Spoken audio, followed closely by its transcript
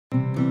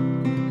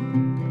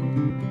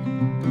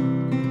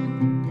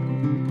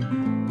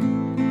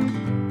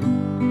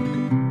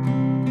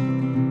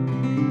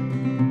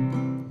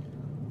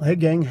Hey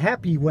gang,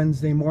 happy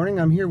Wednesday morning.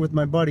 I'm here with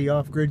my buddy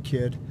Off-Grid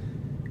Kid,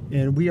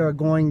 and we are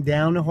going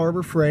down to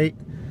Harbor Freight.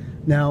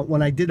 Now,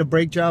 when I did a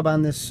brake job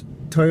on this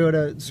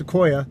Toyota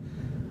Sequoia,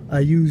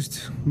 I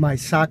used my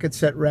socket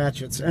set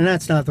ratchets, and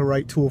that's not the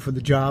right tool for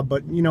the job,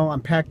 but you know,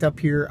 I'm packed up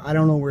here. I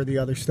don't know where the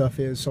other stuff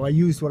is, so I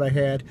used what I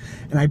had,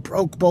 and I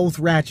broke both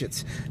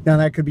ratchets. Now,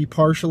 that could be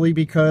partially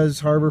because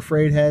Harbor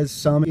Freight has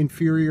some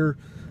inferior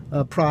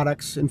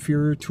products,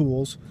 inferior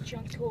tools.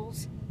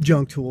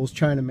 Junk tools,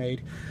 China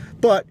made.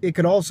 But it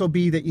could also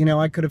be that, you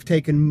know, I could have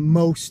taken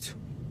most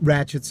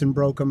ratchets and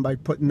broke them by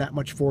putting that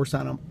much force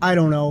on them. I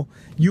don't know.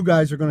 You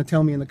guys are going to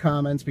tell me in the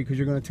comments because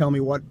you're going to tell me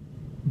what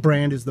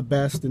brand is the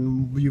best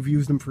and you've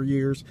used them for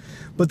years.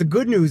 But the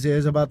good news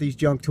is about these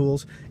junk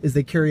tools is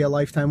they carry a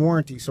lifetime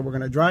warranty. So we're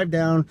going to drive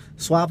down,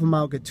 swap them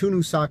out, get 2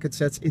 new socket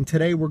sets, and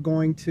today we're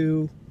going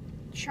to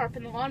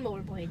sharpen the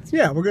lawnmower blades.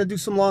 Yeah, we're going to do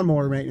some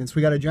lawnmower maintenance.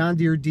 We got a John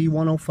Deere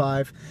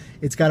D105.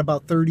 It's got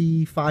about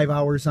 35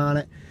 hours on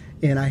it.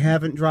 And I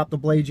haven't dropped the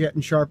blades yet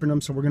and sharpened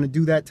them, so we're going to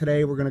do that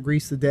today. We're going to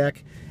grease the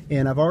deck,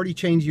 and I've already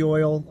changed the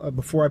oil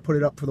before I put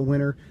it up for the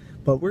winter.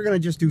 But we're going to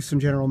just do some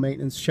general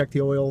maintenance, check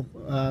the oil.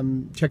 We're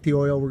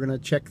going to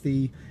check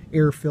the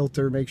air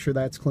filter, make sure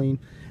that's clean,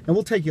 and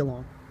we'll take you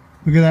along.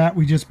 Look at that,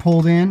 we just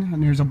pulled in,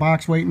 and there's a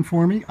box waiting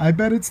for me. I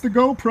bet it's the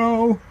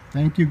GoPro.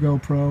 Thank you,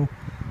 GoPro.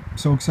 I'm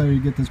so excited to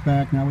get this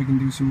back. Now we can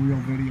do some real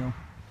video.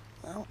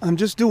 I'm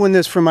just doing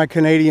this for my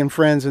Canadian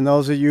friends and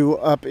those of you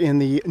up in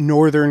the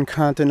northern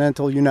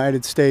continental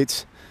United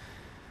States.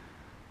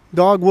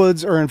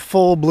 Dogwoods are in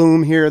full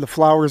bloom here. The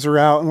flowers are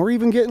out, and we're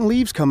even getting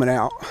leaves coming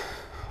out.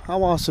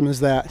 How awesome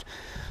is that?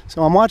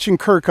 So I'm watching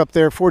Kirk up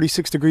there,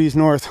 46 degrees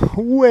north,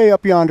 way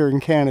up yonder in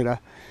Canada.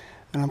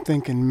 And I'm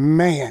thinking,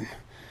 man,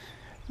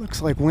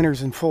 looks like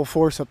winter's in full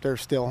force up there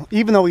still,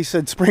 even though he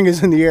said spring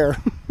is in the air.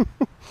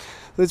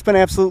 It's been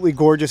absolutely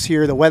gorgeous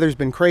here. The weather's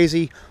been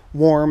crazy,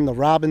 warm. The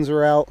robins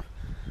are out.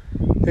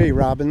 Hey,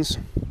 robins.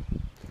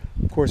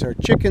 Of course, our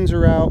chickens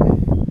are out.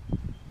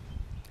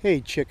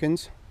 Hey,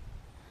 chickens.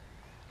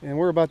 And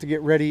we're about to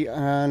get ready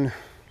on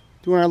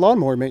doing our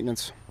lawnmower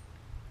maintenance.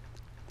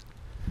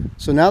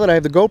 So now that I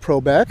have the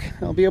GoPro back,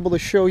 I'll be able to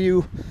show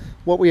you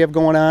what we have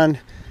going on,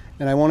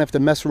 and I won't have to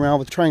mess around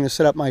with trying to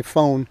set up my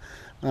phone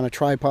on a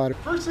tripod.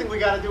 First thing we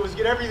got to do is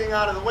get everything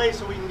out of the way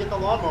so we can get the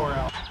lawnmower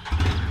out.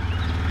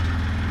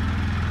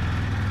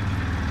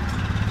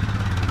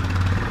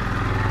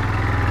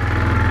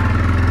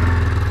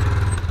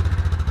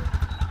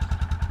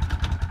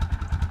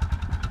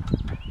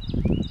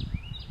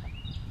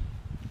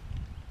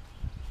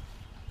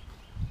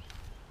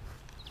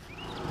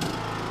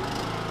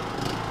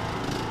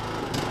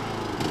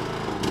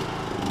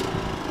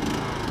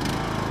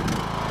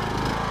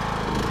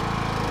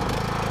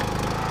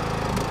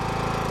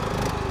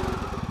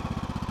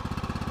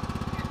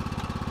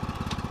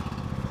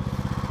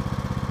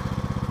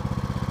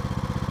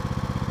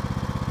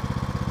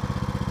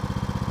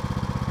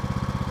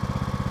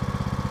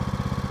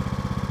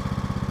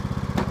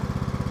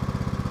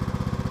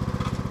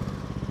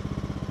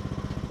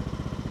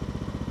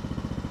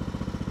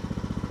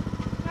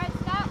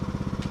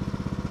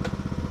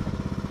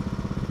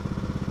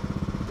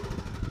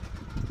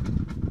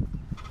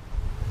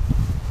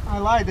 I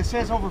lied, this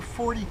says over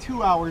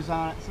 42 hours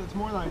on it, so it's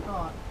more than I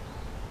thought.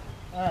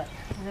 Alright,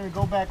 we're going to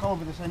go back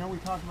over this. I know we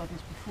talked about this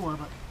before,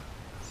 but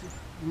see,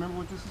 remember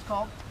what this is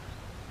called?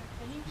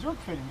 Zerk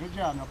fitting. Good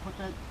job. Now put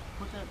that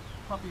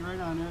puppy right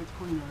on there. It's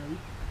clean already.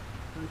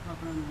 Try to pop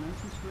it on there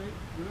nice and straight.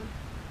 Good.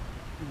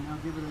 And now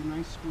give it a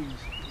nice squeeze.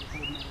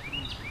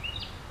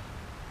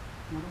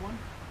 Another one.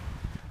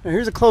 Now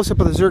here's a close-up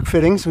of the Zerk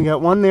fitting. So we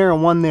got one there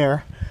and one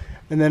there.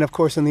 And then of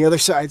course on the other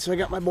side. So I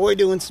got my boy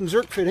doing some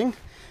Zerk fitting.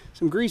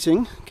 Some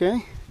greasing,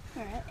 okay?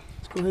 All right.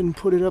 Let's go ahead and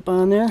put it up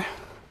on there.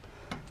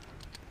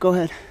 Go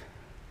ahead.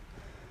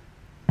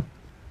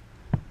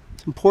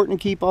 It's important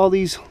to keep all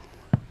these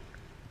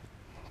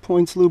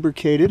points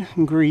lubricated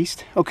and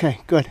greased.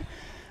 Okay, good.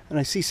 And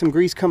I see some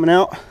grease coming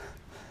out.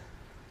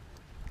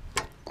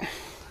 See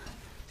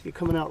it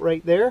coming out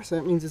right there, so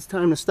that means it's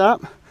time to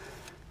stop.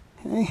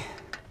 Okay.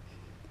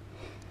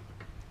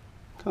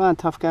 Come on,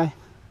 tough guy.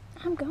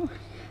 I'm going.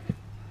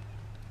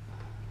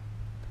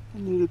 I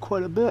needed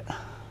quite a bit.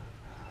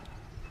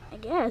 I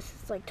guess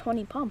it's like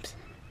 20 pumps.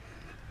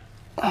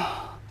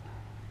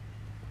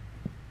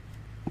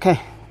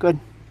 Okay, good.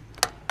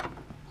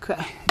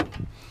 Okay.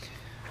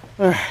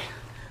 All right.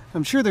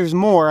 I'm sure there's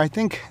more. I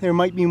think there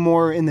might be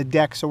more in the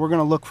deck, so we're going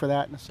to look for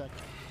that in a second.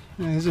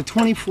 There's a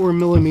 24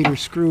 millimeter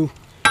screw,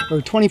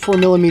 or 24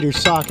 millimeter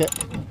socket.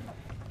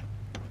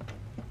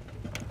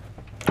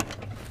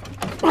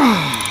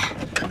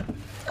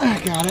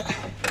 I got it.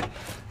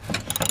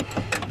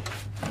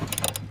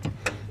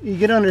 You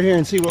get under here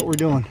and see what we're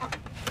doing.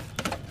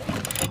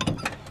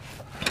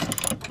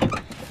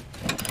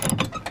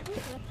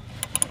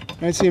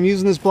 Alright, see, I'm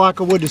using this block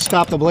of wood to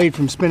stop the blade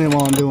from spinning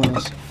while I'm doing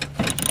this.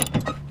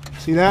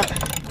 See that?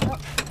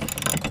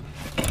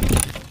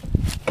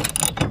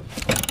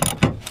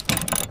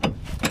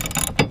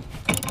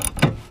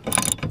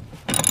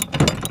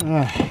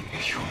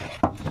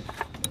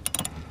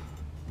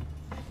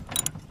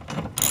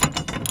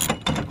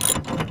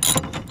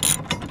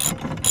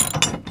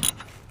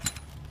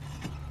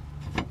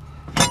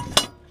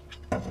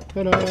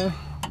 Ta-da!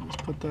 Let's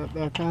put that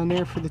back on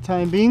there for the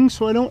time being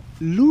so I don't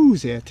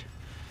lose it.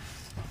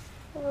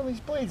 Well, these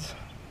blades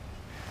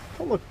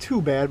don't look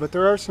too bad, but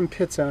there are some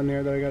pits on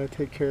there that I got to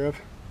take care of.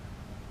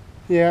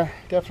 Yeah,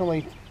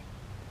 definitely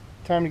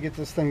time to get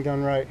this thing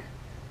done right.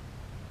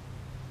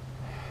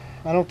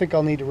 I don't think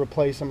I'll need to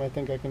replace them. I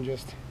think I can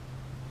just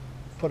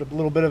put a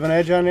little bit of an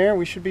edge on there.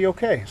 We should be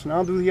okay. So now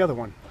I'll do the other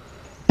one.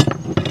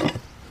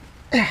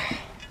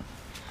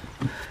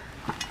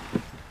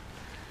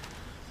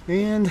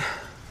 And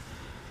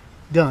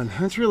done.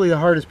 That's really the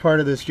hardest part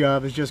of this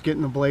job, is just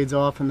getting the blades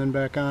off and then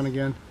back on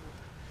again.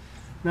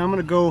 Now I'm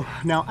going to go,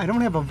 now I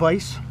don't have a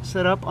vise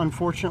set up,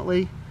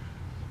 unfortunately,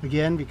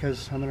 again,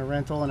 because I'm in a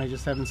rental and I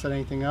just haven't set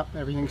anything up.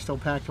 Everything's still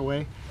packed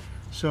away.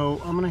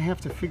 So I'm going to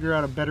have to figure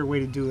out a better way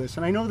to do this.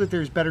 And I know that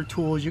there's better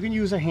tools. You can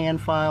use a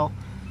hand file.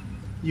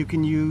 You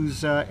can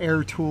use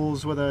air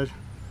tools with a,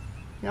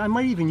 I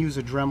might even use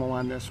a Dremel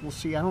on this. We'll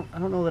see. I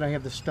don't know that I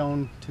have the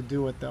stone to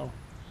do it though.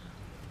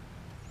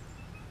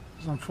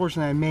 So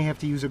unfortunately, I may have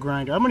to use a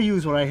grinder. I'm going to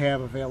use what I have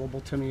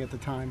available to me at the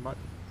time, but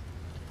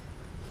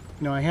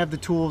you know, I have the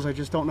tools, I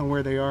just don't know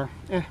where they are.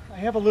 I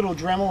have a little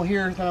Dremel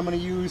here that I'm going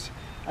to use.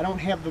 I don't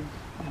have the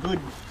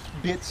good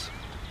bits,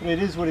 but it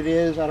is what it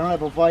is. I don't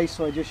have a vise,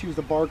 so I just use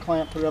the bar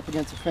clamp, put it up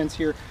against the fence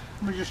here.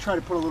 I'm going to just try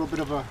to put a little bit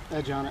of an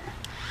edge on it.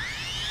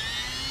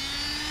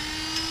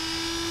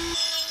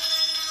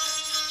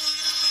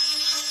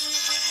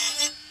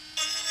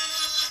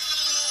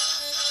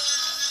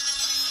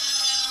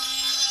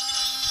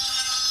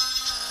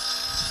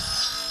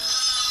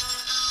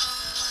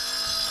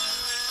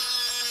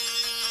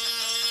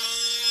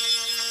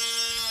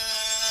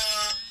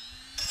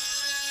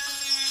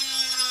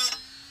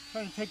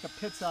 Trying to take the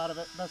pits out of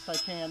it best I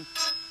can.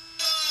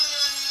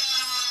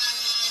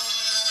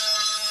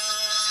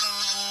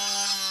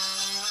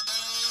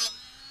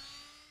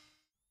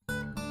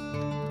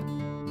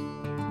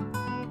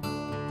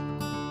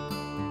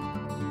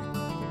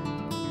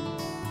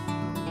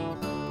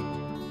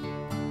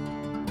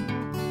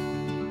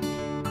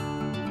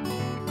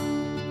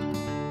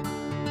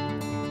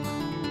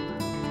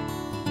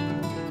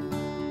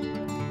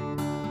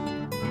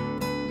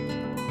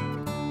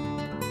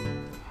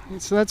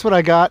 So that's what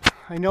I got.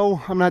 I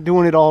know I'm not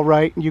doing it all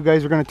right. You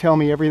guys are going to tell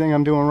me everything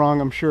I'm doing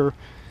wrong, I'm sure.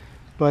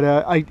 But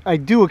I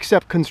do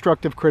accept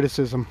constructive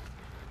criticism.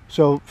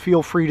 So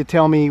feel free to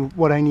tell me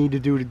what I need to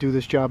do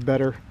this job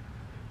better.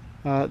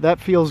 That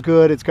feels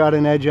good. It's got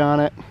an edge on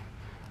it.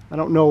 I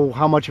don't know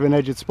how much of an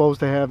edge it's supposed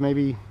to have.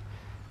 Maybe,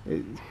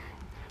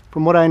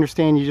 from what I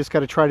understand, you just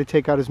got to try to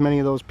take out as many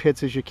of those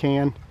pits as you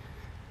can.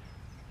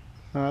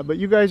 But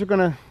you guys are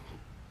going to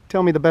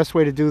tell me the best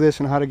way to do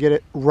this and how to get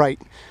it right.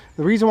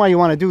 The reason why you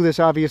want to do this,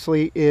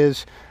 obviously,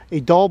 is a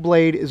dull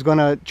blade is going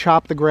to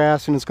chop the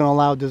grass and it's going to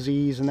allow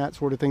disease and that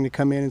sort of thing to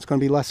come in. It's going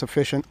to be less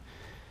efficient.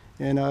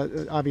 And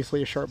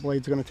obviously a sharp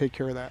blade is going to take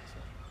care of that.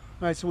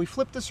 All right, so we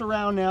flip this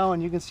around now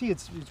and you can see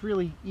it's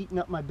really eating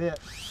up my bit.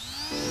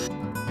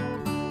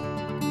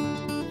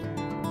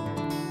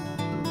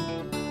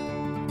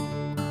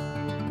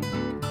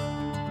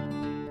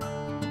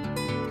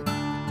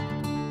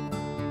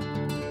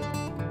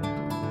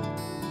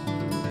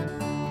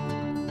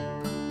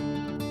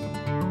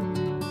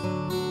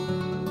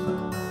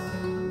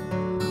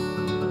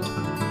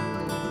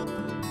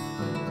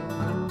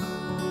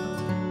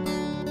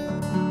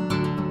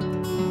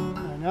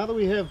 Now that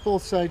we have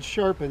both sides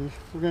sharpened,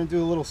 we're going to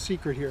do a little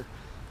secret here.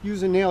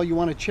 Use a nail, you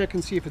want to check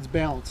and see if it's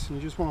balanced. And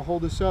you just want to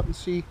hold this up and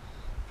see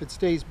if it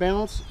stays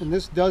balanced. And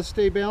this does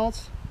stay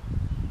balanced.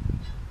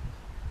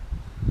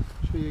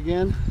 Show you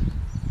again.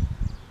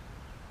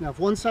 Now if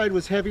one side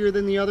was heavier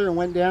than the other and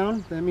went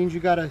down, that means you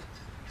got to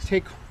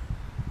take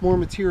more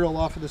material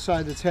off of the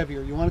side that's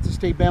heavier. You want it to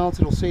stay balanced,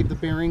 it'll save the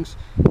bearings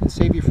and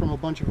save you from a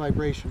bunch of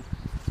vibration.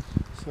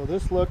 So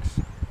this looks,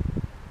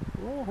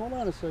 oh, hold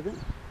on a second.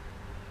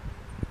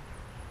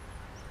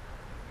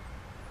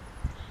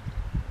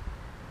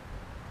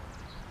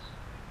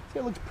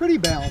 It looks pretty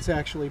balanced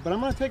actually, but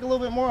I'm going to take a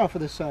little bit more off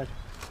of this side.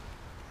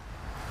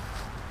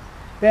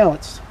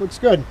 Balanced, looks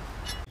good.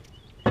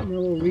 Now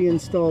we'll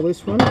reinstall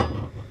this one.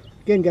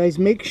 Again guys,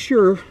 make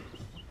sure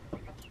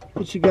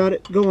that you got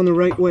it going the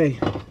right way.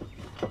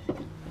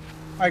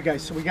 Alright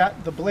guys, so we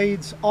got the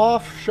blades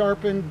off,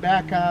 sharpened,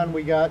 back on.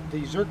 We got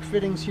the Zerk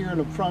fittings here in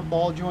the front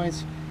ball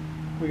joints.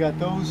 We got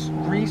those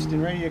greased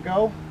and ready to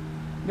go.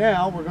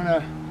 Now we're going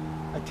to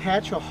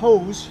attach a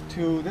hose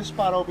to this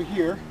spot over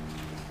here.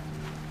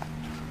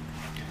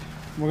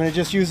 We're going to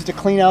just use it to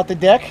clean out the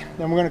deck.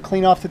 Then we're going to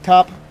clean off the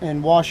top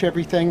and wash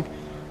everything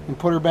and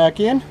put her back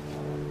in.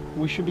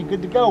 We should be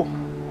good to go.